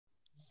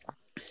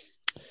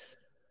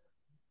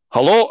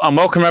Hello and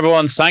welcome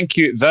everyone. Thank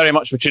you very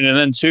much for tuning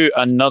in to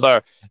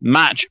another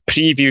match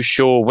preview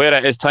show where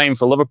it is time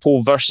for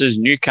Liverpool versus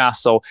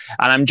Newcastle.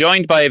 And I'm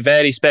joined by a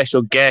very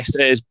special guest.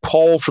 It is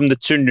Paul from the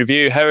Toon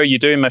Review. How are you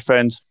doing, my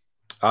friend?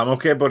 I'm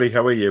okay, buddy.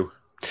 How are you?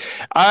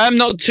 I'm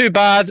not too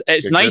bad.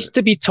 It's nice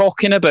to be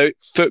talking about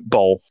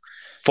football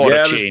for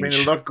a change. There's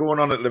been a lot going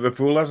on at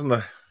Liverpool, hasn't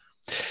there?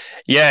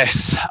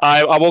 Yes,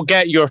 I will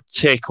get your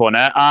take on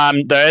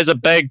it. There is a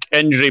big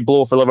injury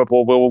blow for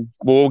Liverpool.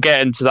 We'll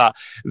get into that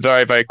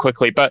very, very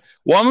quickly. But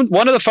one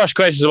of the first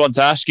questions I want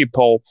to ask you,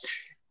 Paul,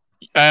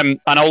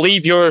 and I'll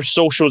leave your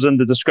socials in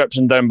the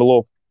description down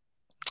below,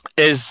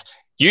 is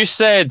you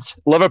said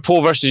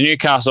Liverpool versus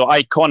Newcastle,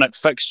 iconic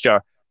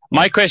fixture.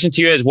 My question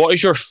to you is, what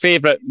is your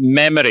favourite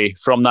memory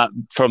from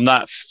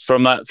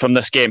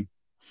this game?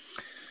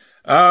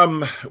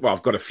 Well,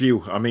 I've got a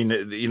few. I mean,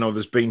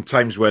 there's been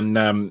times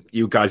when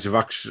you guys have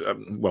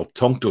actually,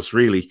 tonked us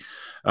really,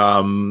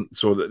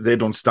 so that they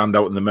don't stand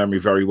out in the memory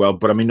very well.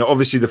 But I mean,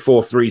 obviously the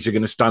 4-3s are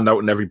going to stand out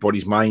in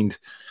everybody's mind.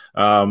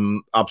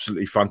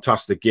 Absolutely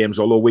fantastic games.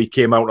 Although we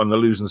came out on the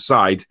losing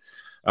side,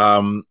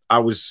 I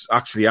was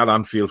actually at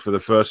Anfield for the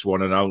first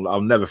one, and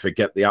I'll never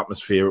forget the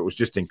atmosphere. It was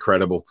just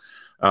incredible.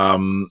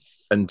 And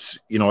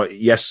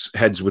yes,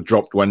 heads were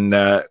dropped when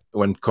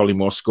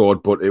Collymore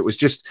scored, but it was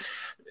just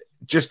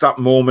that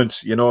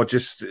moment,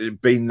 just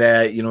being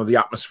there, the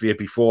atmosphere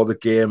before the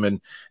game,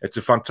 and it's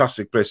a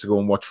fantastic place to go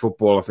and watch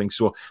football, I think.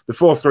 So the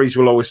 4-3s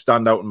will always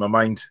stand out in my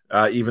mind,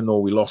 even though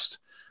we lost.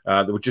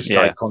 They were just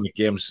iconic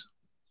games.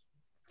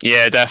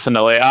 Yeah,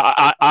 definitely.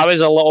 I was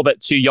a little bit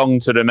too young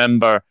to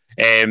remember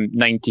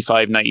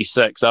 95,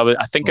 96. I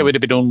think I would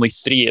have been only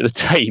 3 at the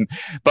time.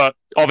 But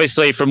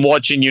obviously from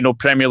watching,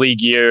 Premier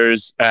League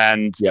years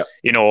and,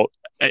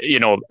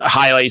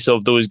 highlights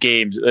of those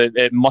games,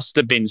 it must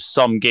have been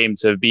some game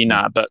to have been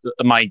at. But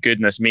my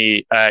goodness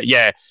me,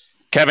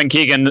 Kevin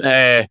Keegan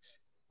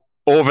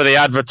over the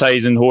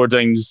advertising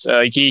hoardings,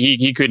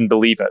 he couldn't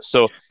believe it.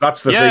 So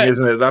that's the thing,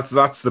 isn't it?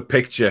 That's the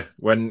picture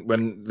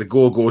when the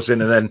goal goes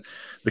in, and then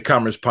the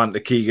cameras pan to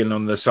Keegan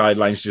on the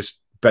sidelines, just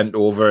bent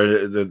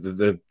over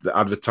the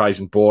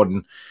advertising board,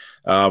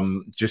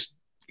 and just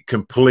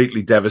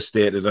completely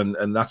devastated.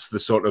 And that's the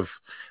sort of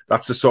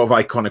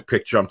iconic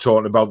picture I'm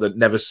talking about that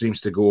never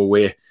seems to go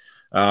away.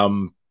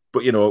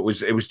 But it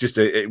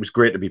was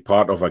great to be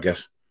part of, I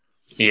guess.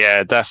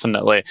 Yeah,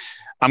 definitely.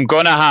 I'm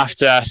going to have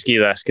to ask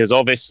you this because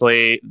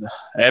obviously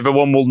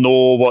everyone will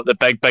know what the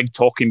big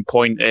talking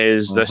point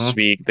is this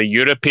week, the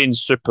European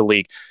Super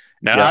League.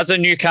 Now, as a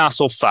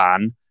Newcastle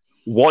fan,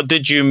 what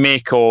did you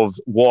make of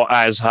what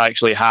has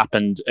actually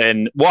happened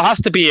in what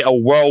has to be a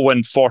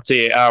whirlwind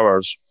 48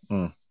 hours?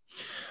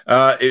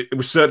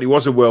 It certainly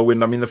was a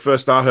whirlwind. I mean, the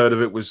first I heard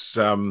of it was,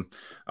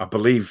 I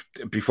believe,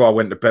 before I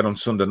went to bed on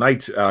Sunday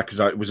night, because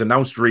it was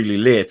announced really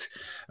late.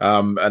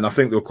 And I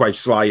think they were quite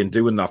sly in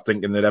doing that,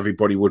 thinking that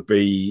everybody would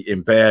be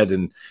in bed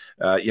and,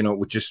 it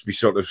would just be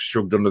sort of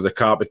shrugged under the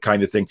carpet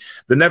kind of thing.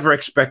 They never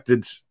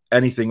expected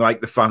anything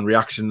like the fan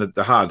reaction that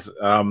they had.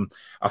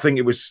 I think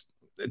it was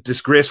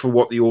disgraceful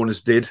what the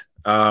owners did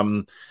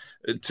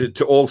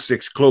to all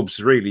 6 clubs,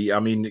 really. I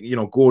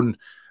mean, going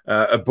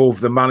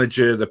above the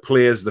manager, the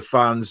players, the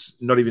fans,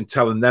 not even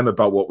telling them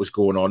about what was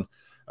going on,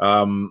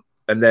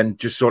 and then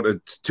just sort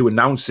of to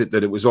announce it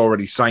that it was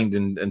already signed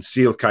and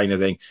sealed kind of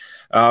thing.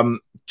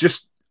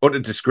 Just utter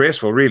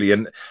disgraceful, really.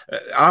 And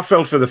I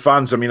felt for the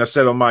fans. I mean, I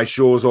said on my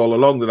shows all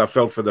along that I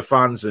felt for the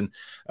fans, and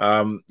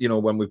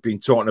when we've been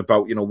talking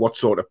about what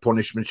sort of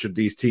punishment should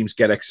these teams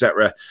get,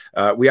 etc.,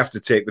 we have to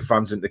take the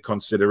fans into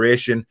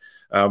consideration.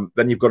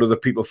 Then you've got other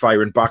people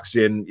firing back,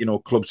 saying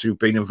clubs who've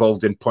been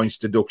involved in points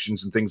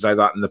deductions and things like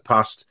that in the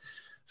past,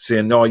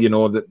 saying no,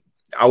 that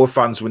our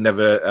fans were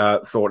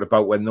never thought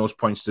about when those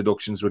points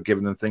deductions were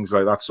given and things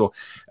like that. So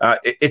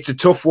it's a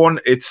tough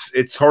one.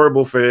 It's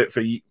horrible for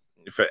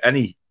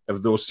any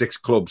of those 6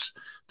 clubs,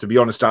 to be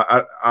honest.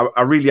 I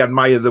really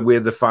admire the way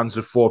the fans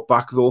have fought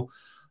back, though,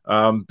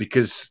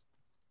 because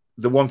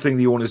the one thing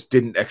the owners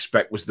didn't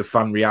expect was the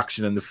fan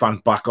reaction and the fan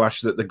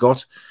backlash that they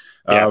got.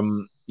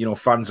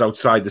 Fans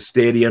outside the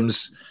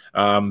stadiums,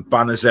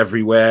 banners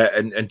everywhere,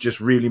 and just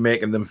really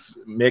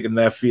making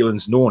their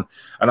feelings known.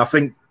 And I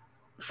think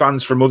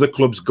fans from other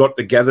clubs got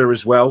together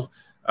as well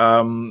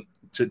to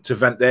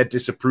vent their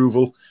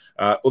disapproval.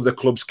 Other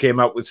clubs came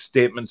out with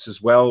statements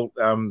as well,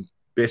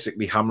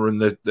 basically hammering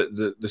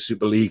the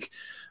Super League.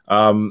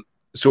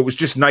 So it was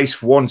just nice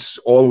for once,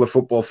 all the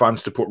football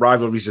fans to put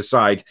rivalries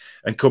aside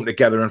and come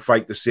together and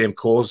fight the same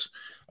cause.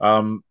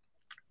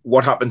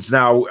 What happens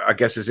now, I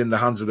guess, is in the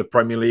hands of the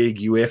Premier League,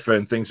 UEFA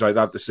and things like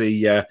that to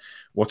see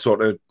what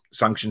sort of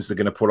sanctions they're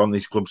going to put on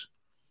these clubs.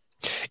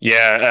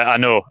 Yeah, I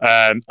know.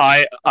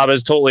 I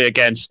was totally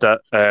against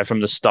it from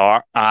the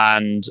start,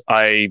 and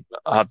I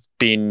have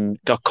been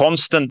a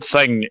constant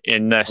thing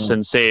in this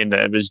and saying that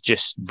it was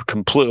just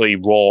completely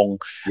wrong.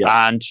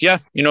 Yeah. And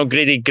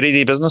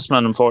greedy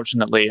businessman,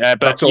 unfortunately.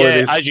 But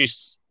yeah, as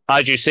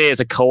you say,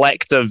 it's a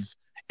collective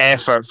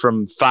effort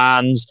from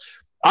fans.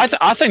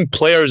 I think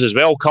players as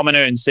well coming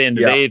out and saying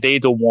that they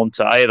don't want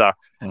it either.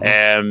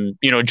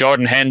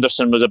 Jordan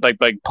Henderson was a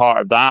big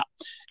part of that.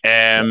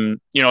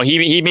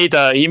 He made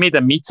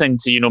a meeting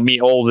to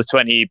meet all the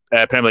 20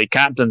 Premier League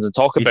captains and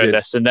talk about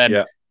this, and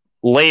then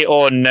late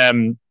on, I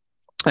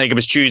think it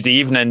was Tuesday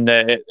evening.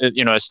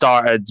 It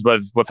started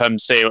with him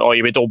saying, "Oh,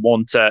 we don't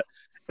want it.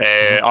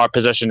 Our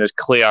position is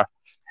clear.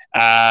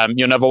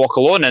 You'll never walk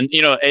alone." And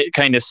it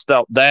kind of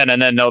stopped then,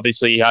 and then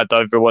obviously you had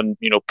everyone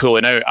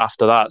pulling out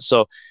after that.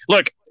 So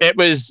look, it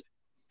was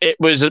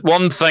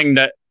one thing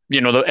that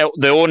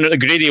the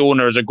greedy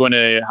owners are going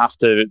to have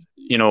to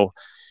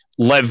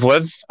live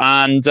with,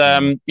 and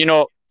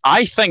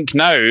I think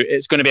now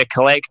it's going to be a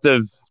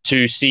collective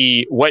to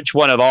see which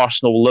one of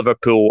Arsenal,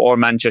 Liverpool, or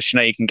Manchester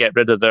United can get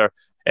rid of their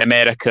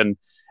American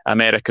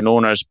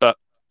owners. But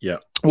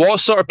what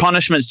sort of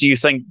punishments do you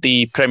think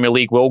the Premier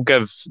League will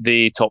give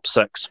the top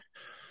six?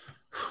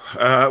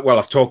 Well,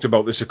 I've talked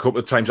about this a couple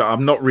of times.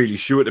 I'm not really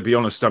sure, to be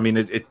honest. I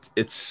mean,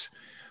 it's.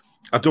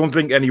 I don't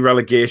think any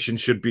relegation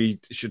should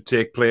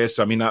take place.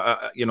 I mean,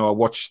 I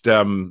watched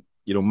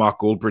Mark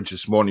Goldbridge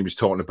this morning. He was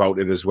talking about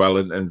it as well,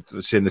 and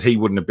saying that he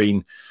wouldn't have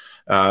been.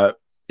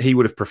 He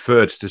would have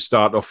preferred to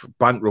start off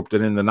bankrupt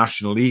and in the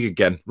National League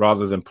again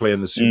rather than play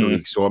in the Super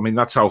League. So I mean,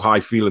 that's how high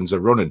feelings are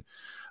running.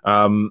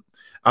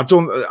 I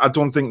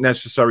don't think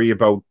necessary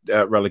about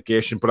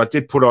relegation, but I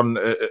did put on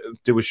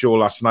do a show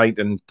last night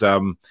and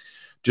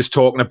just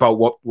talking about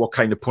what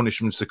kind of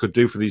punishments they could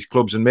do for these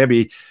clubs, and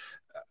maybe,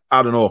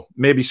 I don't know,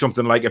 maybe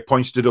something like a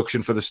points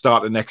deduction for the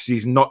start of next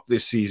season, not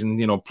this season.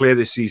 Play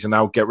this season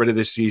out, get rid of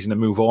this season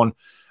and move on.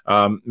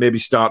 Maybe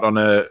start on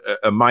a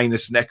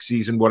minus next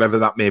season, whatever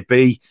that may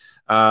be,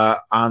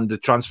 and a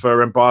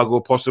transfer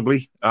embargo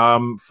possibly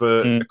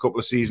for a couple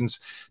of seasons.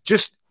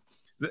 Just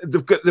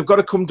they've got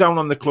to come down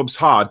on the clubs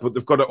hard, but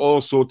they've got to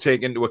also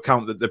take into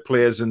account that the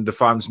players and the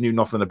fans knew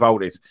nothing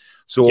about it.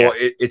 So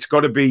it's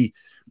got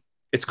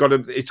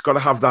to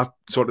have that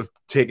sort of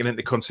taken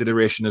into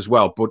consideration as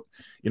well. But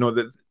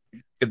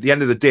at the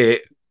end of the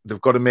day,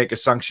 they've got to make a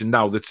sanction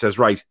now that says,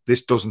 right,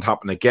 this doesn't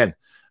happen again.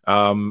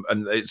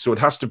 So it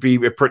has to be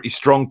a pretty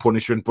strong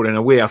punishment, but in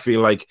a way I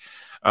feel like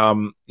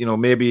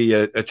maybe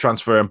a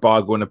transfer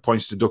embargo and a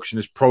points deduction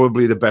is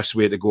probably the best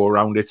way to go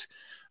around it.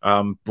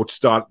 But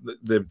start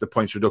the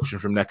points reduction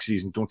from next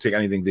season. Don't take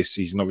anything this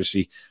season.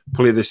 Obviously,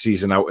 play this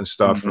season out and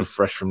start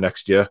fresh from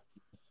next year.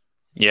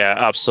 Yeah,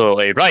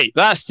 absolutely. Right.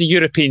 That's the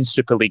European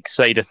Super League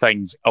side of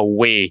things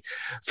away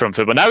from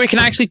football. Now we can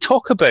actually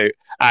talk about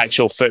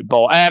actual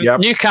football.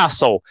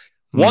 Newcastle,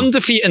 1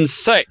 defeat in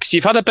 6.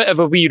 You've had a bit of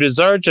a wee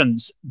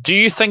resurgence. Do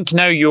you think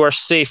now you are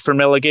safe from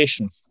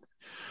relegation?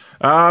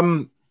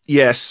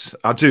 Yes,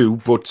 I do.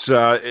 But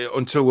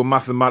until we're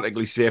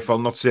mathematically safe, I'll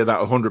not say that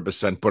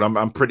 100%. But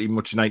I'm pretty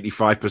much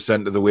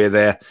 95% of the way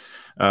there,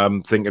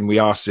 thinking we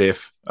are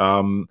safe.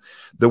 The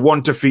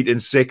 1 defeat in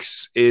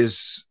 6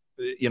 is,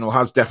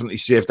 has definitely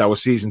saved our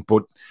season,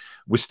 but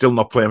we're still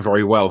not playing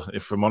very well,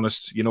 if I'm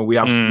honest. We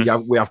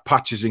have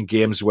patches in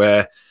games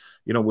where,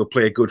 we'll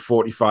play a good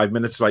 45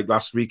 minutes like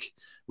last week.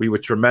 We were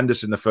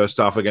tremendous in the first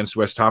half against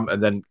West Ham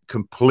and then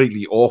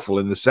completely awful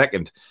in the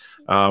second.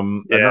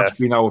 And that's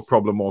been our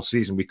problem all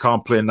season. We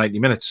can't play in 90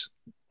 minutes.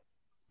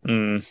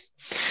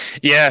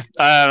 Yeah.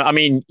 I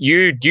mean,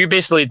 you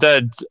basically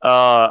did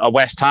a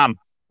West Ham.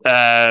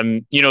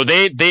 Their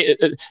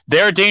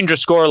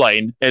dangerous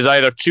scoreline is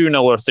either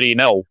 2-0 or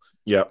 3-0.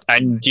 Yeah.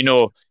 And,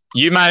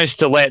 you managed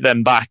to let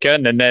them back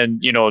in, and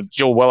then,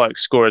 Joe Willock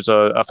scores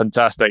a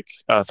fantastic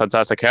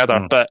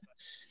header. But,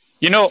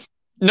 you know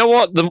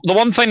what? The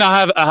one thing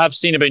I have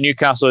seen about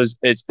Newcastle is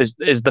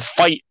the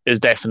fight is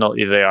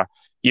definitely there.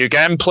 You're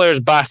getting players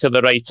back at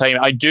the right time.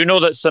 I do know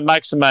that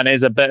Maximin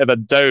is a bit of a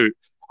doubt.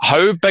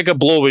 How big a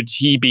blow would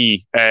he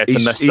be to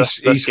miss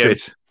this game?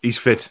 He's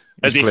fit.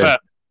 Is he fit?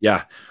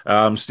 Yeah.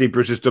 Steve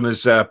Bruce has done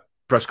his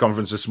press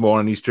conference this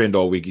morning. He's trained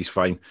all week. He's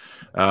fine.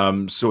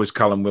 So is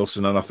Callum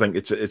Wilson, and I think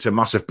it's a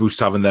massive boost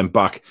having them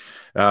back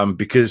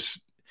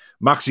because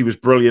Maxi was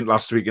brilliant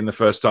last week in the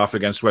first half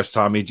against West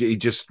Ham. He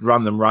just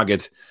ran them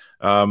ragged.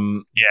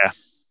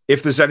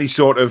 If there's any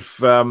sort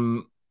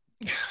of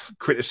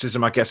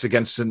criticism, I guess,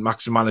 against St.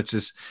 Maximin,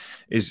 is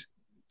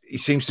he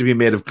seems to be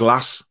made of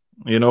glass,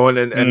 and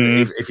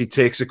if he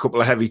takes a couple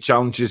of heavy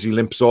challenges, he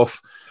limps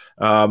off.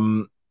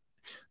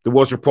 There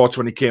was reports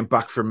when he came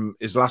back from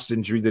his last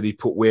injury that he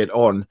put weight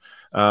on.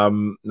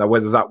 Now,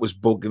 whether that was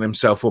bulking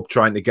himself up,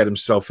 trying to get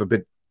himself a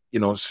bit,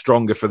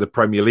 stronger for the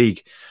Premier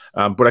League.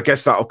 But I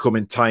guess that'll come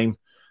in time.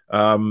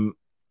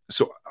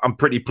 So I'm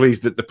pretty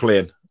pleased that they're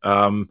playing.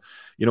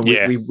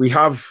 We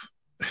have,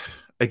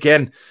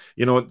 again,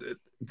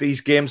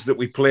 these games that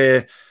we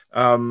play,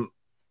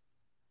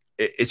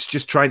 it's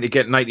just trying to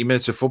get 90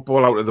 minutes of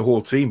football out of the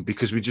whole team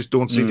because we just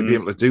don't seem to be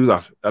able to do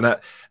that. And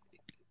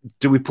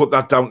do we put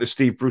that down to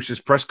Steve Bruce's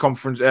press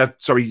conference?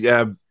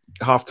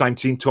 Halftime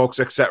team talks,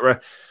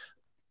 etc.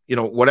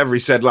 Whatever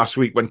he said last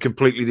week went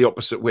completely the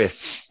opposite way.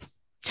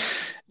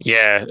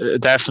 Yeah,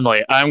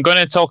 definitely. I'm going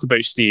to talk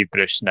about Steve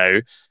Bruce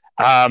now.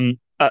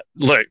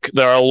 Look,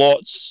 there are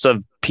lots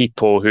of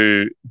people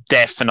who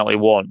definitely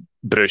want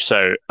Bruce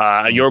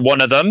out. You're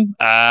one of them.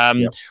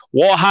 Yep.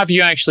 What have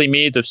you actually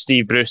made of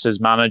Steve Bruce as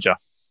manager?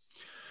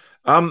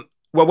 Well,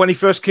 when he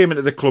first came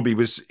into the club, he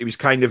was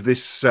kind of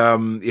this.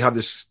 He had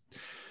this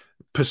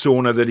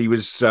persona that he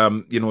was,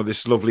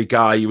 this lovely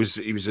guy. He was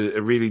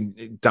a really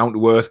down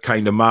to earth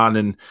kind of man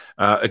and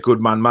a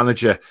good man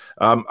manager.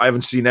 I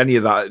haven't seen any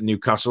of that at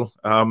Newcastle.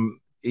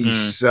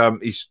 He's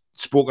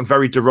spoken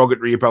very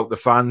derogatory about the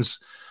fans.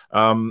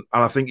 And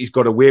I think he's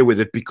got away with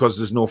it because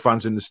there's no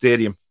fans in the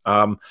stadium.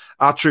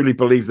 I truly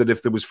believe that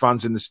if there was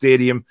fans in the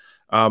stadium,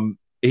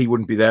 he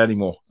wouldn't be there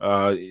anymore.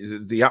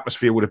 The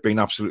atmosphere would have been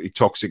absolutely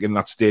toxic in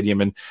that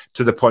stadium, and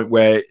to the point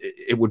where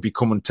it would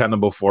become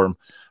untenable for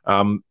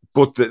him.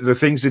 But the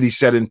things that he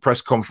said in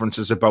press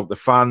conferences about the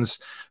fans,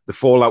 the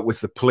fallout with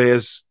the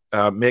players,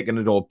 making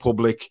it all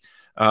public,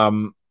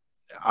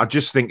 I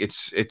just think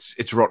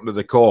it's rotten to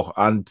the core.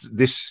 And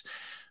this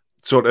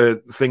sort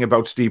of thing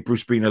about Steve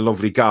Bruce being a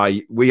lovely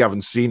guy, we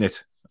haven't seen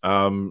it.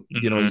 You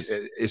know,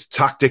 his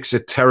tactics are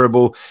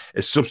terrible.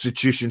 His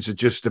substitutions are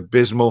just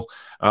abysmal.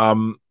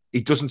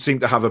 He doesn't seem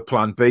to have a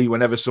plan B.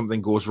 Whenever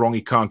something goes wrong,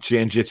 he can't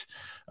change it.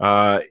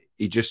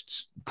 He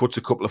just puts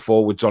a couple of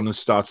forwards on and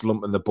starts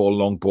lumping the ball,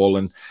 long ball.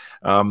 And,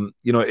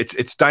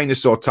 it's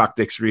dinosaur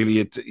tactics,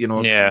 really.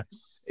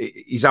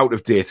 He's out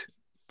of date,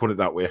 put it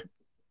that way.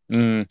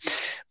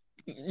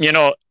 You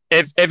know,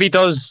 if he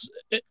does,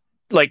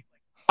 like,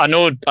 I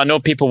know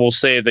people will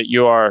say that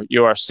you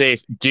are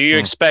safe. Do you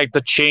expect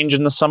a change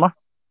in the summer?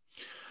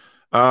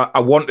 I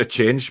want a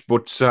change,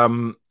 but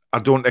I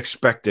don't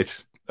expect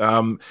it.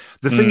 The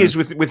thing is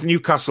with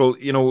Newcastle,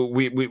 you know,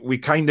 we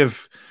kind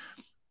of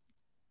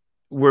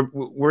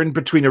we're in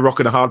between a rock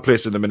and a hard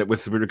place at the minute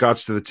with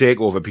regards to the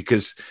takeover,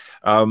 because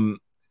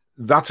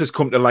that has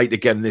come to light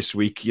again this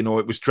week. You know,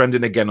 it was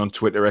trending again on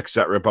Twitter,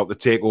 etc., about the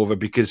takeover,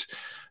 because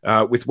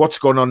with what's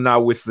going on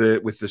now with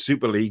the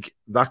Super League,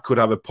 that could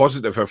have a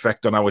positive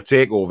effect on our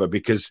takeover,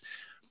 because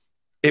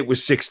it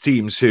was 6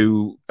 teams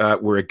who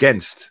were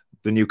against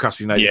the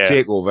Newcastle United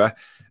takeover,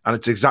 and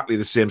it's exactly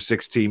the same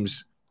 6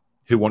 teams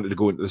who wanted to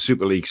go into the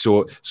Super League.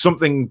 So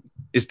something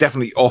is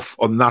definitely off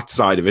on that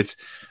side of it.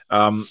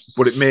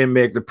 But it may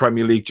make the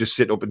Premier League just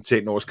sit up and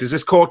take notice, because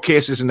there's court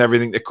cases and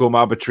everything to come,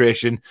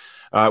 arbitration.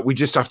 We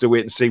just have to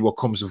wait and see what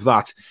comes of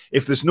that.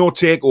 If there's no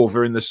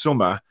takeover in the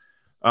summer,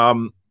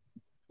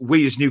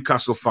 we as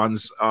Newcastle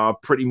fans are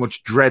pretty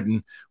much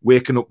dreading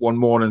waking up one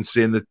morning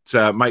saying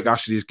that Mike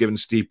Ashley has given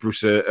Steve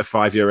Bruce a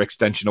 5-year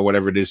extension or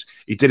whatever it is.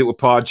 He did it with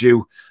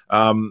Pardew,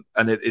 and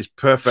it is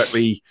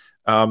perfectly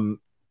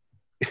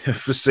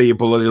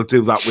foreseeable that he'll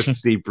do that with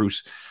Steve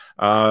Bruce.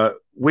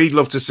 We'd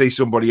love to see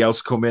somebody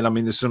else come in. I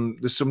mean, there's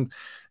some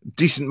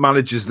decent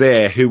managers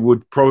there who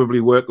would probably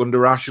work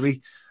under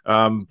Ashley,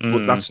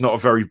 but that's not a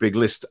very big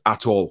list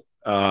at all.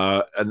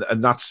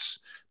 And that's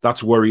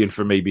worrying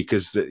for me,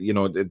 because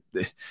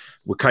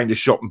we're kind of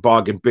shopping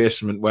bargain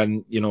basement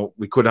when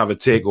we could have a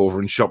takeover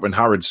and shopping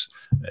Harrods.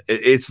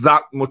 It's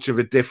that much of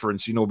a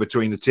difference,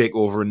 between the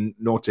takeover and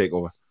no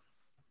takeover.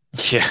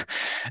 Yeah,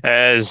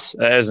 it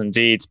is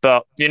indeed.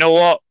 But you know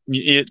what?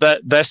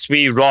 This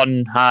wee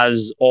run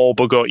has all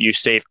but got you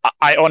safe.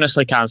 I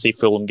honestly can't see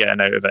Fulham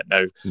getting out of it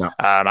now. No.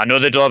 I know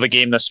they do have a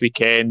game this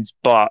weekend,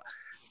 but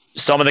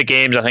some of the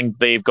games I think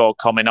they've got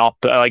coming up,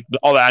 I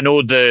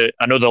know the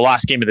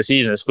last game of the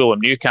season is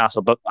Fulham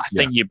Newcastle, but I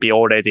think you'd be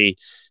already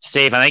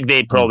safe. I think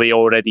they'd probably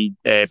already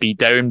be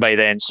down by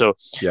then. So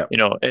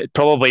it'd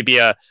probably be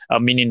a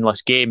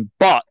meaningless game.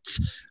 But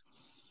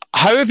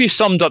how have you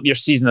summed up your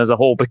season as a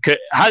whole? Because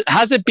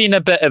has it been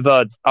a bit of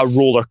a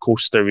roller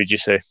coaster, would you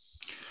say?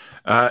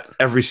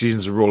 Every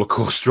season's a roller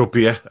coaster up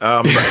here.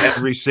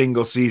 Every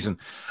single season.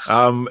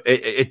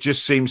 It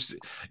just seems,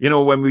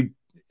 when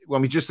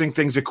we just think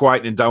things are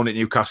quieting down at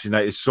Newcastle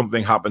United,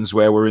 something happens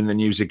where we're in the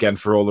news again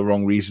for all the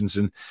wrong reasons,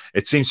 and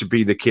it seems to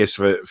be the case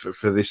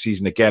for this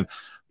season again.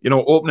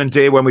 Opening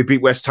day when we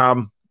beat West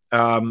Ham,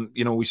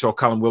 we saw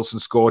Callum Wilson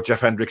score, Jeff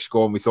Hendrick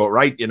score, and we thought,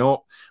 right,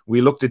 we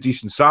looked a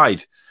decent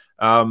side.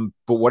 But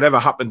whatever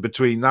happened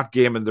between that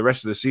game and the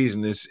rest of the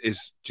season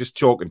is just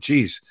chalk and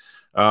cheese,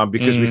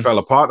 because we fell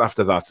apart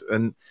after that.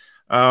 And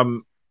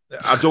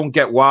I don't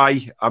get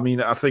why. I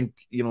mean, I think,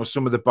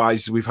 some of the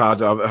buys we've had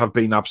have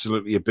been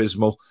absolutely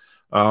abysmal.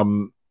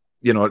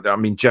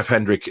 Jeff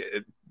Hendrick,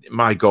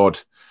 my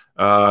God,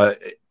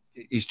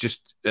 he's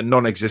just a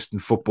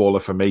non-existent footballer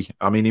for me.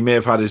 I mean, he may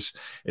have had his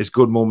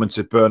good moments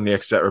at Burnley,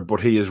 etc., but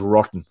he is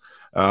rotten.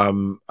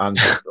 And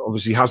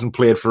obviously hasn't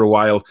played for a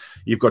while.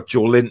 You've got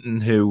Joe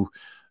Linton, who,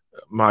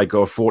 my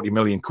God, 40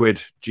 million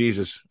quid.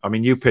 Jesus. I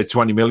mean, you paid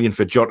 20 million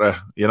for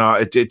Jota.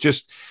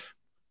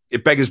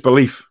 It beggars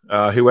belief,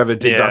 whoever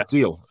did that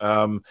deal.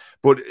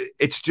 But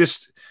it's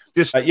just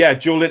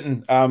Joe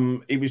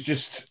Linton, he was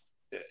just,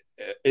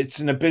 it's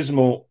an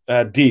abysmal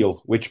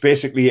deal, which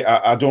basically,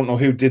 I don't know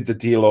who did the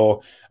deal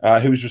or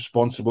who's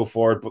responsible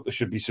for it, but they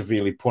should be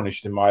severely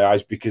punished in my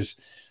eyes, because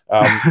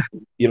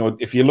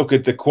if you look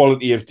at the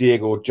quality of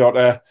Diego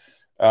Jota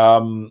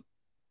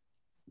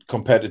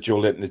compared to Joe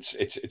Linton,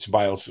 it's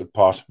miles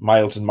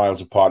and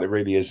miles apart. It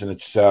really is, and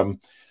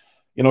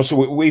You know,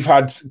 so we've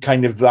had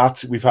kind of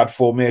that. We've had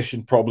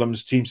formation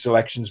problems. Team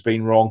selection's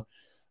been wrong.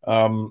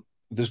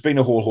 There's been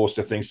a whole host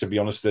of things, to be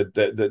honest,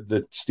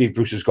 that Steve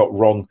Bruce has got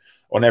wrong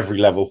on every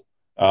level.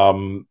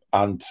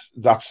 And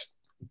that's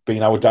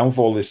been our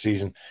downfall this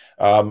season.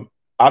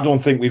 I don't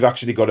think we've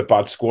actually got a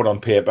bad squad on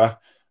paper.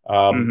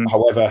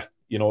 However,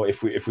 you know,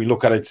 if we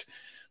look at it,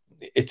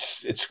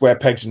 it's square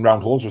pegs and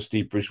round holes with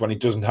Steve Bruce when he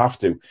doesn't have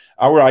to.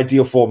 Our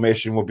ideal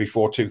formation would be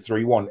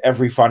 4-2-3-1.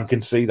 Every fan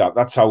can see that.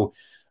 That's how,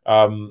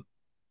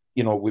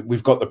 you know,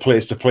 we've got the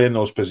players to play in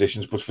those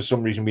positions, but for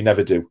some reason we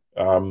never do.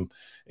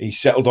 He's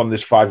settled on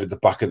this 5 at the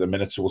back at the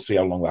minute, so we'll see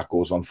how long that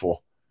goes on for.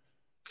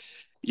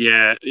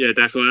 Yeah,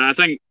 definitely. I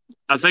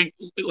think,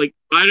 like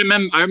I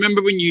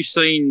remember when you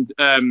signed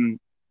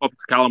up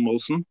to Callum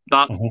Wilson.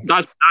 That's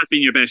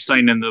been your best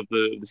signing of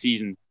the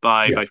season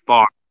by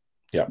far.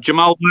 Yeah.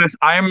 Jamal Lewis.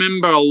 I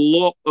remember a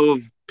lot of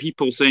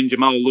people saying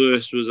Jamal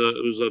Lewis was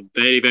a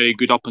very, very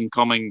good up and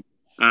coming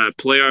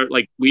player.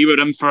 Like we were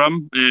in for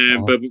him,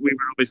 but we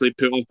were obviously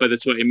put off by the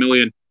 20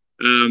 million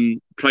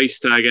price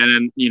tag,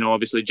 and you know,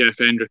 obviously Jeff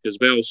Hendrick as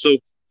well. So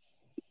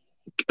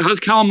has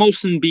Callum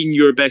Wilson been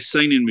your best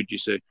signing, would you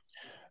say?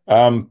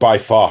 By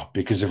far,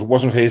 because if it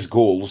wasn't for his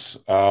goals,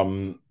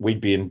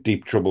 we'd be in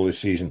deep trouble this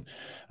season.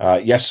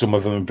 Yes, some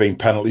of them have been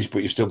penalties,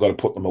 but you've still got to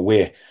put them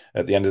away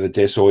at the end of the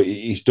day. So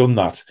he's done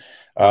that.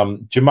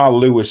 Jamal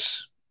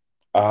Lewis,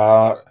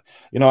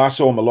 you know, I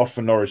saw him a lot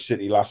for Norwich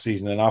City last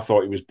season, and I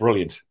thought he was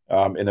brilliant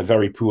in a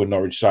very poor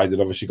Norwich side that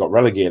obviously got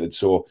relegated.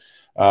 So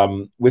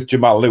with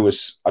Jamal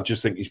Lewis, I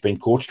just think he's been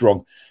coached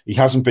wrong. He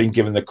hasn't been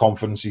given the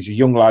confidence. He's a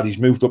young lad. He's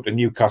moved up to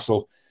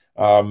Newcastle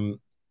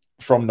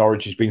from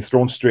Norwich. He's been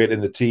thrown straight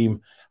in the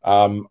team,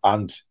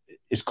 and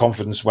his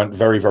confidence went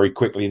very, very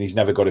quickly, and he's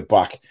never got it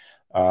back.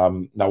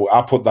 Now,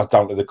 I put that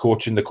down to the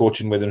coaching. The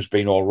coaching with him's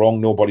been all wrong.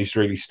 Nobody's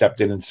really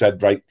stepped in and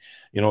said, right,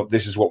 you know,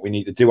 this is what we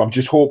need to do. I'm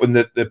just hoping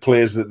that the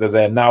players that are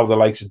there now, the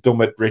likes of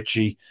Dummett,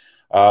 Ritchie,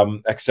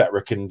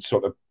 etc., can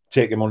sort of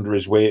take him under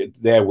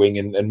their wing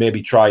and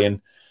maybe try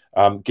and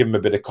give him a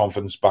bit of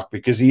confidence back,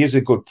 because he is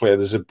a good player.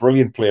 There's a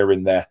brilliant player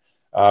in there.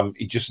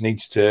 He just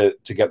needs to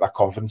get that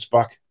confidence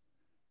back.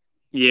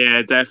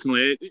 Yeah,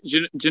 definitely.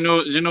 Do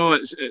you know?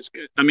 It's.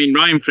 I mean,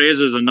 Ryan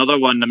Fraser's another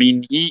one. I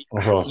mean, he's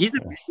a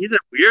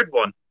weird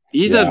one.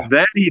 He's a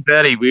very,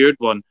 very weird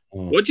one.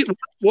 What do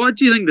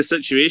you think the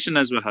situation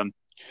is with him?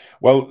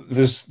 Well,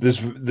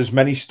 there's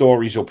many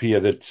stories up here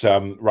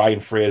that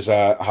Ryan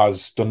Fraser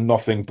has done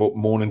nothing but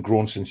moan and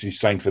groan since he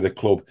signed for the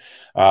club.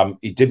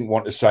 He didn't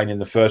want to sign in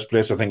the first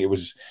place. I think it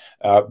was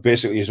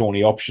basically his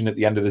only option at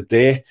the end of the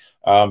day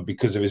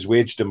because of his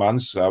wage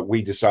demands.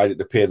 We decided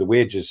to pay the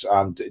wages,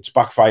 and it's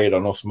backfired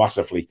on us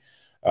massively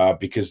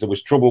because there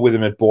was trouble with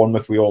him at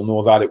Bournemouth. We all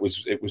know that. It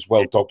was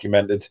well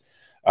documented.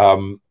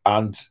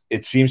 And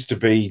it seems to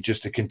be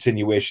just a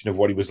continuation of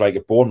what he was like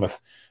at Bournemouth.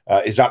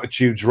 His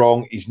attitude's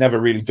wrong. He's never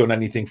really done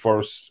anything for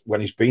us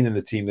when he's been in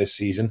the team this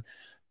season,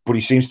 but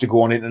he seems to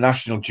go on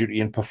international duty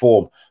and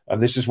perform.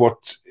 And this is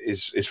what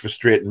is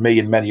frustrating me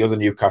and many other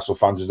Newcastle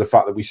fans, is the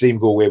fact that we see him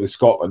go away with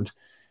Scotland,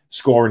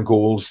 scoring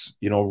goals,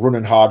 you know,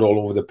 running hard all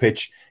over the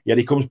pitch, yet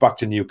he comes back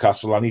to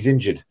Newcastle and he's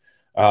injured.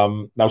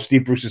 Now,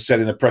 Steve Bruce has said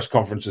in a press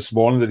conference this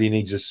morning that he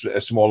needs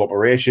a small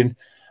operation.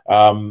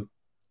 You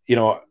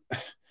know,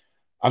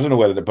 I don't know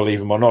whether to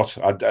believe him or not.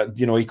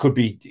 You know, he could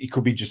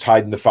be just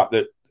hiding the fact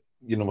that,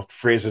 you know,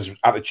 Fraser's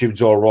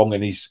attitude's all wrong,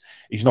 and he's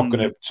not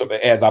going to sort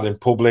of air that in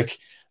public.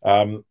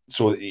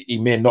 So he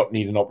may not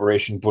need an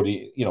operation, but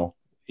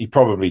he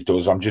probably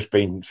does. I'm just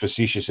being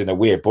facetious in a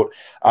way, but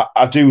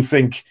I do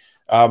think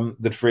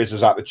that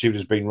Fraser's attitude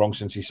has been wrong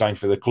since he signed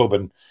for the club,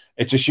 and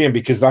it's a shame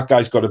because that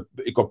guy's got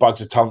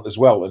bags of talent as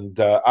well. And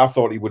I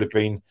thought he would have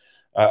been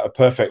a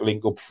perfect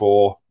link up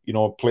for, you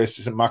know,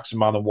 places at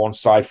Maximin on one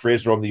side,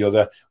 Fraser on the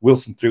other,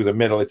 Wilson through the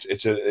middle.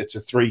 It's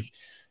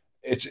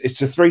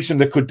a threesome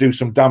that could do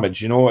some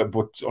damage, you know.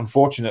 But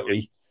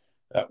unfortunately,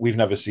 we've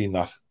never seen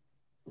that.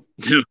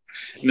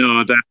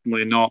 No,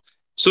 definitely not.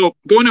 So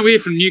going away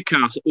from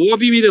Newcastle, what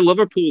have you made of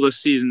Liverpool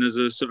this season as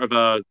a sort of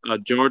a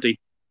Geordie?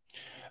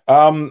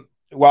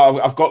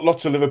 Well, I've got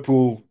lots of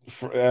Liverpool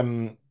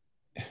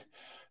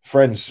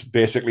friends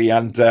basically,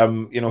 and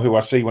you know, who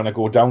I see when I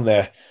go down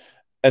there,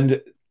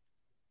 and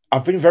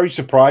I've been very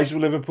surprised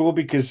with Liverpool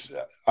because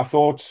I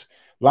thought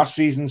last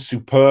season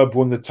superb,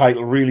 won the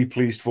title, really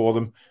pleased for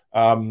them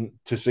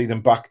to see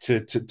them back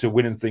to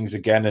winning things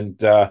again,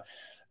 and I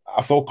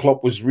thought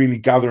Klopp was really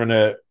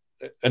gathering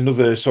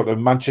another sort of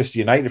Manchester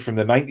United from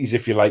the 90s,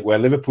 if you like, where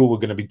Liverpool were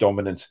going to be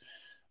dominant.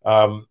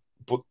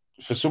 But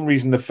for some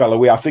reason, they fell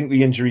away. I think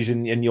the injuries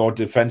in your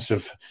defence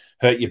have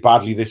hurt you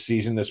badly this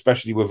season,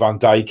 especially with Van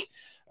Dijk.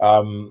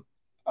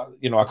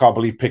 You know, I can't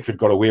believe Pickford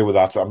got away with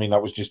that. I mean,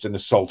 that was just an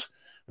assault,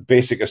 a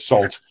basic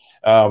assault.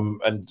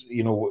 And,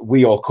 you know,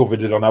 we all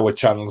covered it on our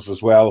channels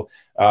as well.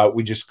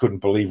 We just couldn't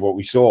believe what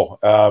we saw.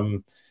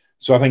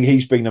 So I think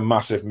he's been a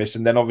massive miss.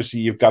 And then obviously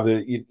you've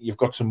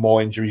got some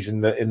more injuries in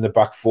the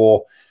back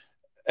four.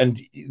 and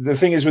the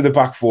thing is with the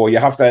back four, you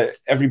have to.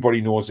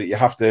 Everybody knows that you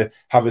have to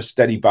have a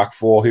steady back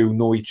four who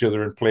know each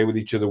other and play with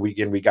each other week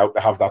in, week out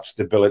to have that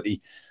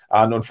stability.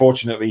 And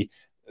unfortunately,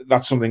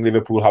 that's something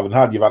Liverpool haven't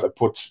had. You've had to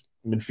put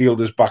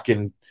midfielders back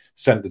in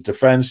centre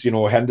defence. You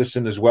know,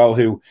 Henderson as well,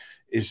 who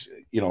is,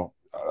 you know,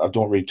 I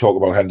don't really talk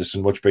about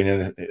Henderson much being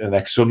an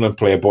ex-Sunderland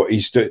player, but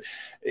he's done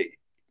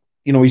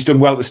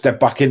well to step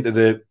back into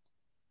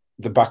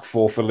the back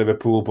four for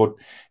Liverpool. But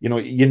you know,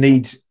 you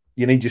need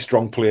your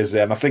strong players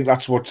there, and I think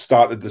that's what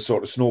started the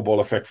sort of snowball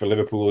effect for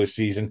Liverpool this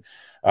season.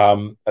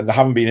 And they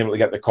haven't been able to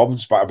get the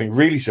confidence back. I've been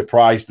really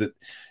surprised that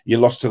you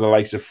lost to the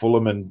likes of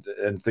Fulham and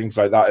things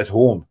like that at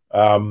home.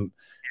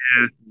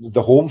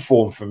 The home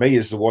form for me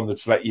is the one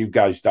that's let you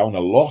guys down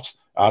a lot,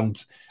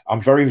 and I'm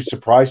very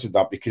surprised at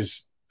that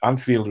because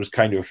Anfield was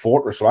kind of a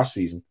fortress last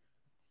season.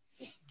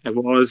 It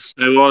was,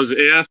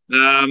 yeah.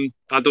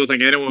 I don't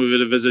think anyone would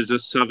have envisaged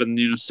us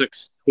having,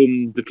 6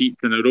 home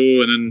defeats in a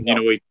row, and then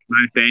we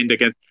managed to end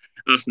against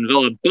Aston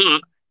Villa.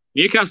 But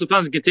Newcastle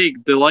fans can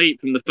take delight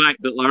from the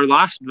fact that our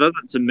last visit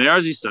to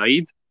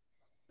Merseyside,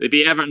 they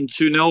beat Everton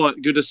 2-0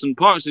 at Goodison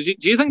Park. So do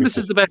you think this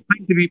is the best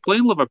time to be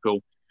playing Liverpool?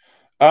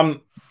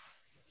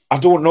 I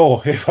don't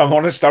know, if I'm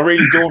honest. I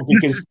really don't,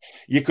 because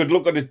you could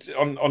look at it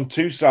on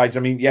two sides. I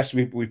mean, yes,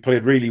 we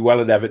played really well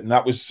at Everton.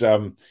 That was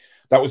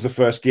the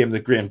first game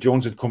that Graham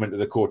Jones had come into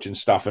the coaching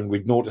staff, and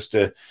we'd noticed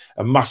a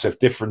massive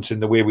difference in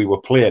the way we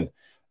were playing.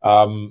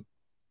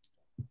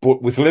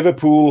 But with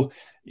Liverpool,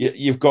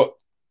 you've got,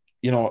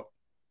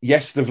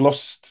 yes, they've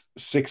lost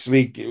 6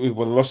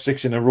 lost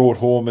 6 in a row at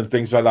home and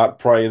things like that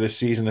prior this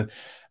season.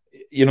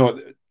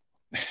 And,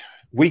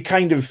 we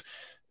kind of,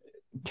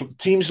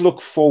 teams look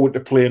forward to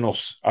playing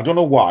us. I don't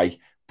know why,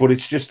 but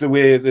it's just the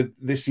way that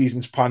this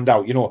season's panned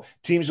out.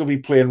 Teams will be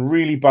playing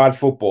really bad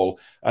football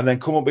and then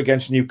come up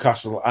against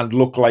Newcastle and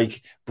look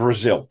like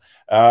Brazil.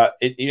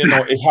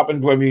 It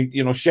happened when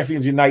we,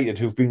 Sheffield United,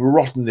 who've been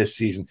rotten this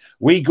season,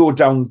 we go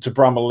down to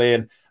Bramall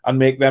Lane and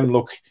make them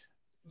look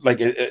like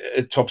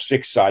a top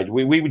 6 side.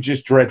 We were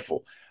just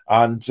dreadful.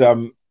 And,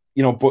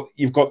 but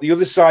you've got the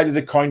other side of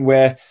the coin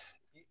where,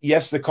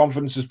 yes, the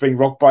confidence has been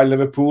rocked by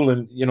Liverpool,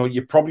 and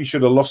you probably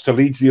should have lost to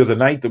Leeds the other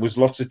night. There was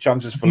lots of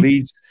chances for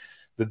Leeds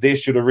that they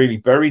should have really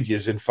buried you,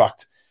 in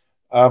fact.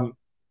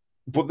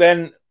 But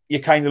then you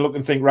kind of look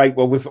and think, right,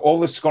 well, with all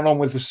that's gone on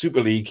with the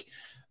Super League,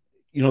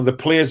 the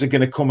players are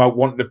going to come out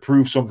wanting to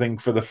prove something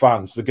for the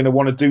fans. They're going to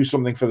want to do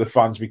something for the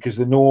fans because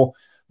they know,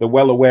 they're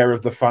well aware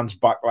of the fans'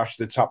 backlash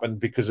that's happened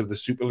because of the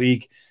Super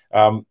League.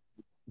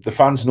 The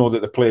fans know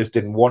that the players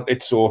didn't want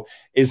it. So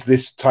is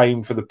this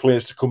time for the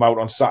players to come out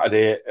on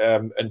Saturday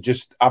and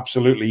just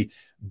absolutely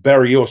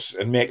bury us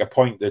and make a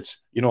point that,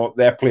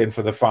 they're playing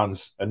for the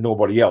fans and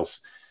nobody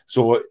else?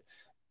 So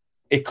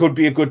it could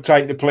be a good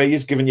time to play,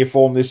 is given your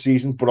form this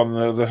season. But on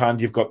the other hand,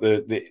 you've got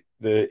the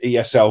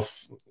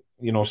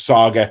ESL,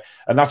 saga,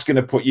 and that's going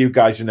to put you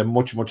guys in a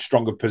much, much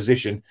stronger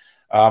position.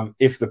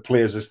 If the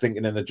players are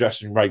thinking in the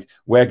dressing room, right,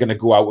 we're going to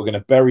go out, we're going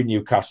to bury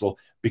Newcastle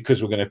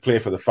because we're going to play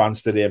for the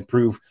fans today and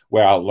prove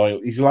where our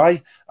loyalties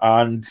lie.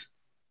 And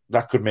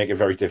that could make it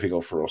very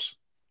difficult for us.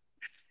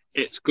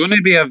 It's going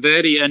to be a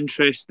very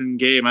interesting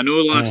game. I know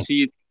last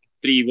season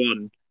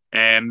 3-1.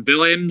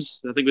 Willems,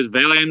 I think it was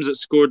Willems that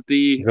scored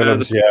the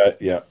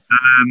yeah.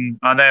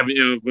 And then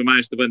we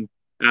managed to win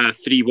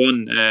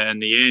 3-1 in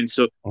the end.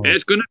 So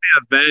it's going to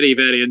be a very,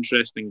 very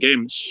interesting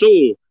game.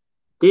 So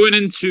going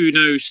into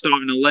now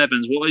starting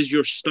 11s, what is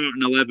your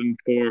starting 11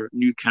 for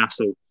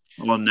Newcastle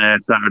on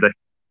Saturday?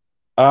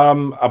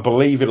 I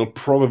believe it'll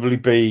probably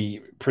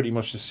be pretty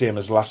much the same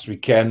as last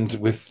weekend,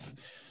 with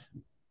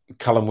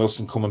Callum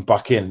Wilson coming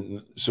back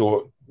in.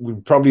 So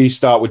we'll probably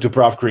start with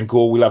Dubravka in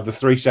goal. We'll have the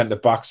 3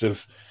 centre-backs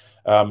of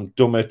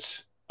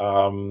Dummett,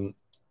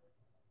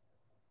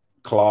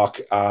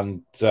 Clark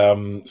and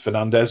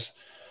Fernandez.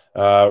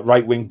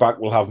 Right wing-back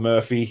will have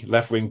Murphy.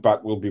 Left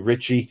wing-back will be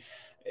Ritchie.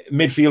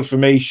 Midfield for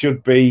me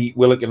should be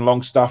Willock and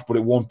Longstaff, but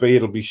it won't be.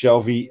 It'll be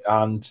Shelvey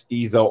and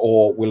either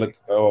or Willock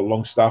or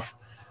Longstaff.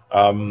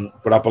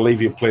 But I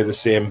believe he'll play the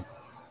same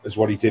as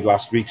what he did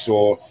last week.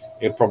 So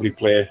he'll probably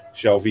play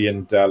Shelvey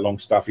and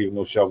Longstaff, even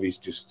though Shelvey's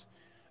just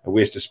a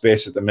waste of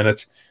space at the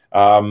minute.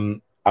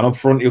 And up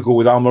front, he'll go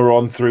with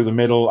Almiron through the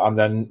middle, and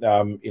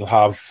then he'll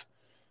have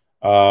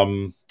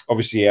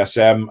obviously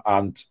ASM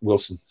and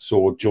Wilson.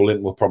 So Joe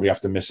Linton will probably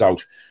have to miss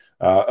out.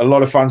 A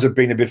lot of fans have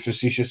been a bit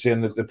facetious,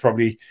 saying that they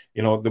probably,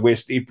 the way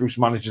Steve Bruce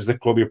manages the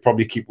club, he'll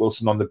probably keep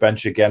Wilson on the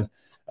bench again,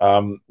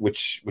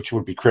 which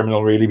would be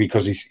criminal, really,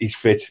 because he's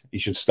fit. He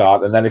should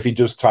start. And then if he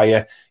does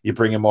tire, you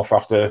bring him off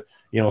after,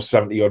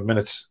 70-odd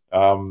minutes.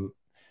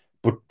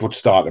 But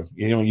start him.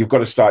 You've got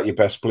to start your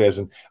best players.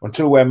 And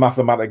until we're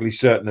mathematically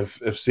certain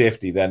of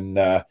safety, then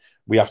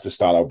we have to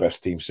start our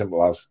best team,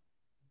 simple as.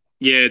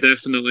 Yeah,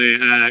 definitely.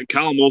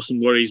 Callum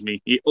Wilson worries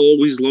me. He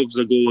always loves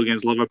a goal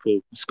against Liverpool.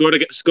 Scored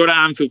at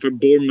Anfield for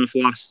Bournemouth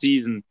last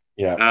season.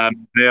 Yeah.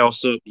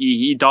 Also,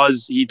 he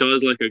does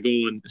like a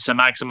goal, and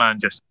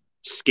Maximin just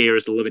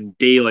scares the living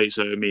daylights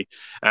out of me.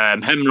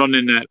 Him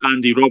running at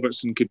Andy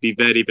Robertson could be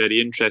very,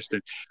 very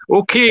interesting.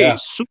 Okay,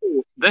 so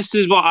this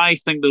is what I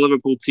think the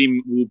Liverpool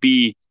team will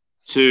be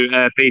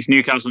to face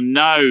Newcastle.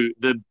 Now,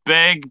 the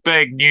big,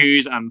 big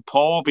news, and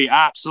Paul will be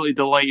absolutely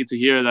delighted to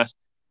hear this.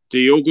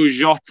 Diogo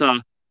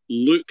Jota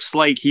looks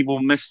like he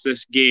will miss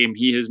this game.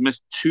 He has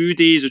missed 2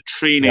 days of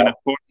training,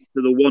 according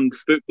to the One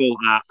Football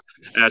app.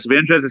 So it'll be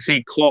interesting to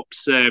see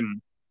Klopp's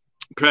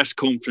press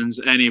conference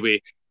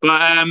anyway.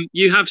 But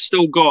you have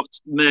still got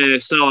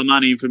Salah,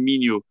 Mane and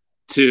Firmino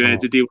to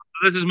deal with.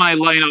 This is my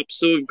lineup.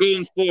 So we've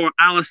gone for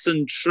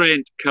Alisson,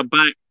 Trent,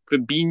 Kabak,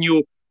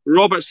 Fabinho,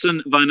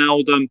 Robertson,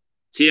 Wijnaldum,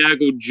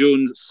 Thiago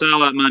Jones,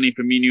 Salah, Mane,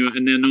 Firmino.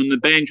 And then on the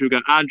bench, we've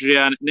got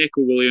Adrian,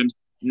 Neco Williams,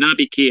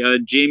 Naby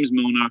Keita, James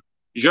Milner,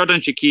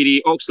 Jordan Shaqiri,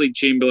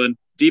 Oxlade-Chamberlain,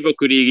 Divock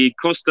Origi,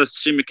 Kostas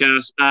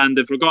Tsimikas, and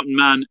the forgotten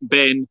man,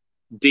 Ben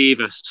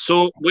Davis.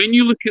 So when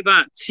you look at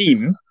that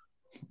team...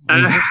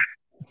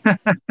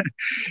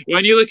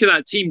 when you look at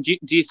that team, do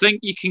you think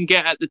you can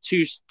get at the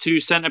two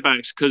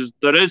centre-backs? Because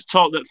there is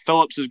talk that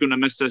Phillips is going to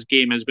miss this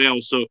game as well.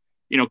 So,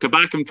 you know,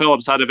 Kabak and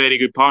Phillips had a very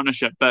good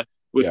partnership. But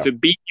with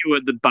Fabinho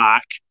at the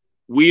back,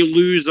 we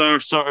lose our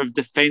sort of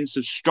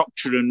defensive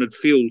structure in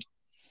midfield.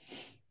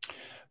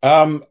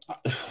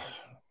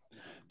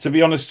 To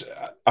be honest,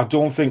 I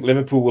don't think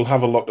Liverpool will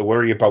have a lot to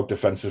worry about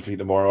defensively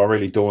tomorrow. I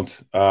really don't.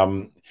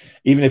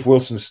 Even if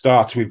Wilson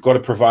starts, we've got to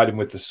provide him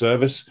with the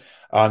service.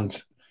 And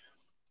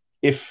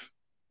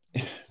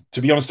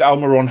to be honest,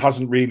 Almiron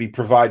hasn't really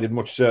provided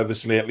much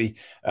service lately.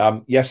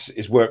 Yes,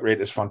 his work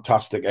rate is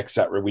fantastic,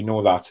 etc. We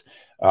know that.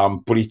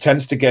 But he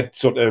tends to get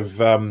sort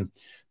of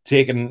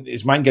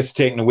his mind gets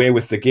taken away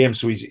with the game.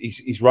 So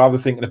he's rather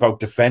thinking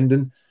about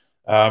defending.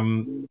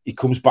 He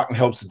comes back and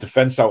helps the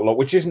defence out a lot,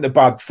 which isn't a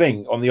bad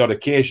thing on the odd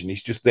occasion.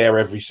 He's just there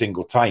every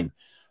single time,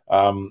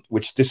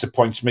 which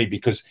disappoints me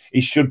because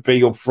he should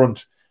be up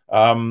front.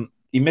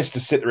 He missed a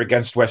sitter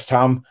against West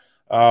Ham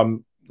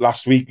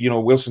last week. You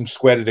know, Wilson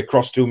squared it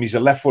across to him. He's a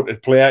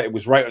left-footed player. It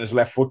was right on his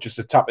left foot, just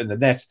a tap in the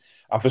net.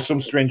 And for some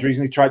strange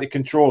reason, he tried to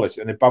control it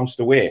and it bounced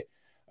away.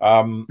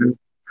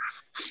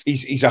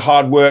 He's a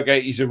hard worker.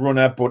 He's a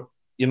runner, but,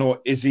 you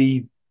know, is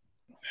he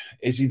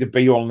the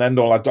be-all and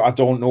end-all? I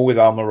don't know with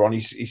Almiron.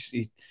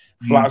 He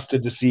flatters to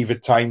deceive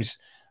at times.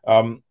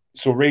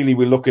 So really,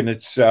 we're looking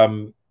at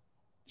St.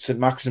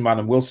 Maximin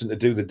and Wilson to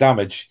do the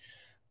damage.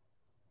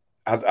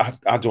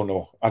 I don't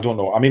know.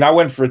 I mean, I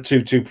went for a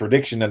 2-2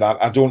 prediction, and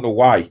I don't know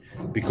why,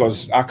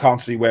 because I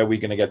can't see where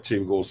we're going to get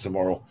 2 goals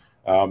tomorrow.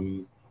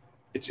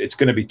 It's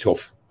going to be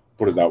tough,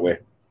 put it that way.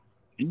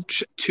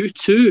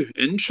 2-2.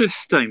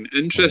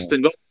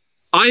 Interesting. But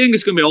I think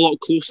it's going to be a lot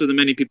closer than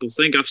many people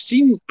think. I've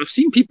seen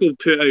people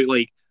put out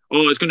like,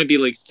 oh, it's going to be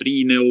like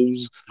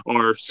 3-0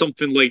 or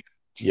something like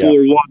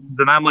 4-1,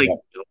 and I'm like,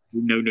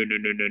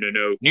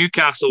 no.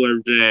 Newcastle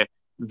are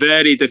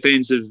very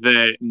defensive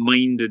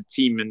minded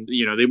team, and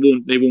you know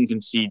they won't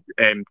concede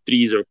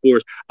 3s or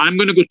 4s. I'm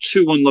going to go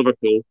 2-1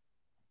 Liverpool.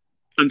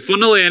 And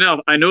funnily enough,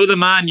 I know the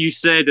man you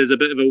said is a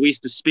bit of a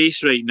waste of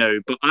space right now,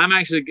 but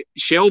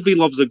Shelby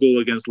loves a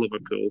goal against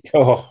Liverpool.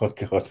 Oh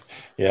God,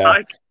 yeah.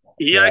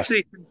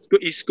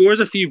 He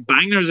scores a few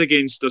bangers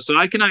against us, so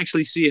I can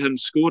actually see him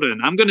scoring.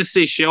 I'm going to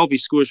say Shelby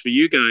scores for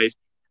you guys,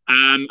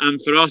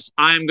 and for us,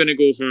 I am going to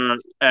go for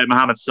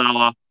Mohamed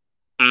Salah,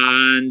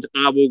 and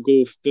I will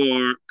go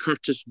for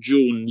Curtis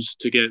Jones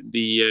to get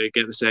the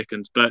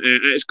second. But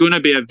it's going to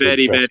be a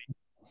very, very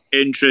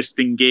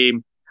interesting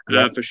game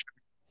for sure.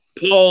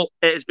 Paul,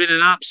 it's been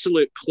an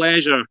absolute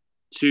pleasure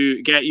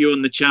to get you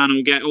on the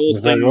channel, get all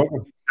things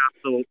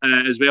Newcastle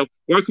as well.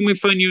 Where can we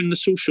find you on the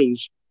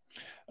socials?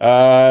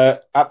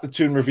 At the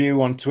Toon Review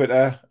on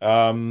Twitter,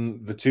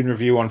 the Toon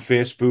Review on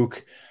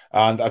Facebook,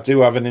 and I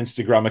do have an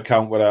Instagram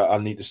account where I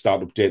need to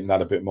start updating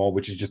that a bit more,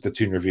 which is just the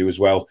Toon Review as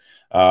well.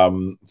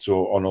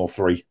 So on all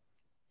 3.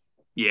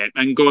 Yeah,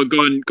 and go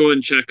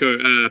and check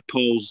out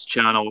Paul's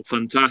channel.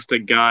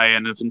 Fantastic guy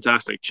and a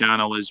fantastic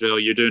channel as well.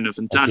 You're doing a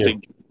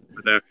fantastic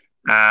job there.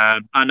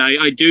 And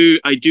I do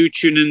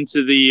tune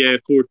into the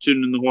Four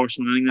Toon and the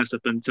Horseman. I think that's a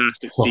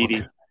fantastic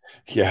series.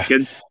 Yeah.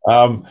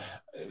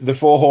 The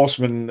Four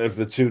Horsemen of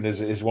the Toon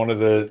is one of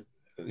the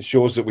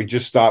shows that we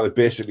just started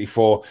basically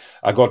for.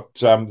 I got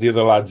the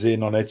other lads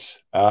in on it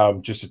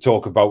just to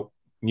talk about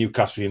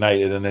Newcastle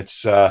United, and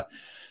it's a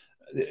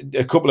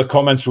couple of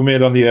comments were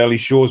made on the early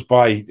shows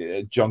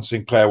by John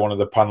Sinclair, one of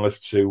the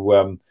panelists,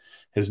 who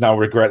has now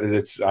regretted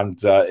it, and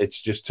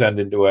it's just turned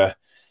into an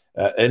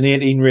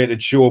 18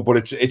 rated show.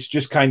 But it's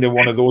just kind of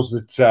one of those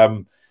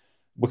that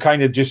we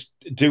kind of just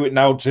do it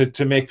now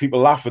to make people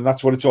laugh, and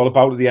that's what it's all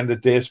about at the end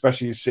of the day,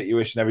 especially the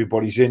situation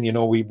everybody's in. You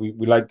know, we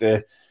like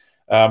to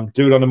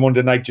do it on a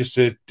Monday night just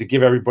to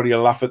give everybody a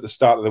laugh at the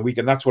start of the week,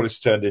 and that's what it's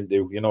turned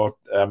into. You know,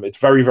 it's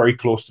very, very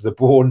close to the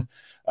bone,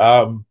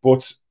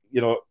 but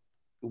you know,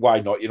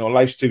 why not? You know,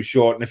 life's too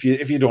short, and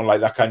if you don't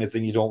like that kind of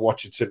thing, you don't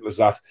watch it. Simple as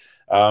that.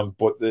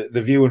 But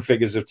the viewing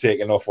figures have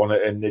taken off on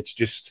it, and it's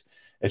just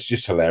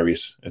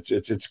hilarious.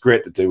 It's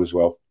great to do as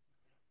well.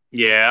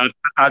 Yeah,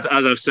 as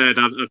I've said,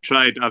 I've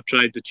tried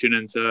to tune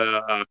into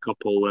a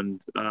couple, and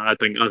I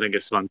think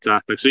it's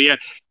fantastic. So yeah,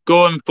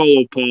 go and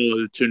follow Paul at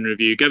the Toon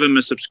Review. Give him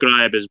a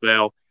subscribe as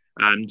well.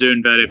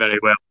 Doing very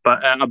well.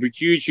 But a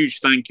huge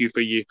thank you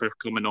for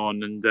coming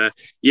on. And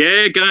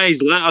yeah,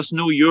 guys, let us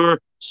know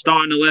your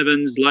starting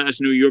 11s. Let us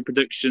know your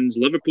predictions.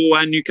 Liverpool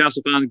and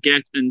Newcastle fans,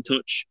 get in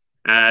touch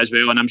as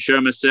well. And I'm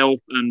sure myself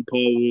and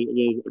Paul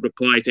will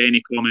reply to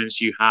any comments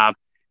you have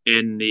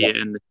in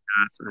the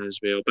chat as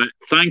well. But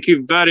thank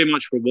you very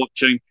much for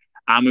watching,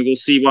 and we will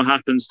see what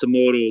happens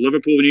tomorrow.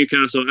 Liverpool and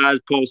Newcastle, as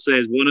Paul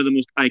says, one of the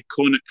most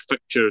iconic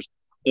fixtures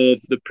of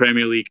the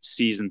Premier League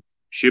season.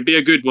 Should be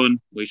a good one.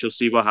 We shall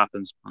see what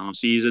happens. I'll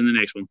see you in the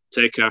next one.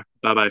 Take care.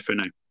 Bye bye for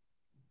now.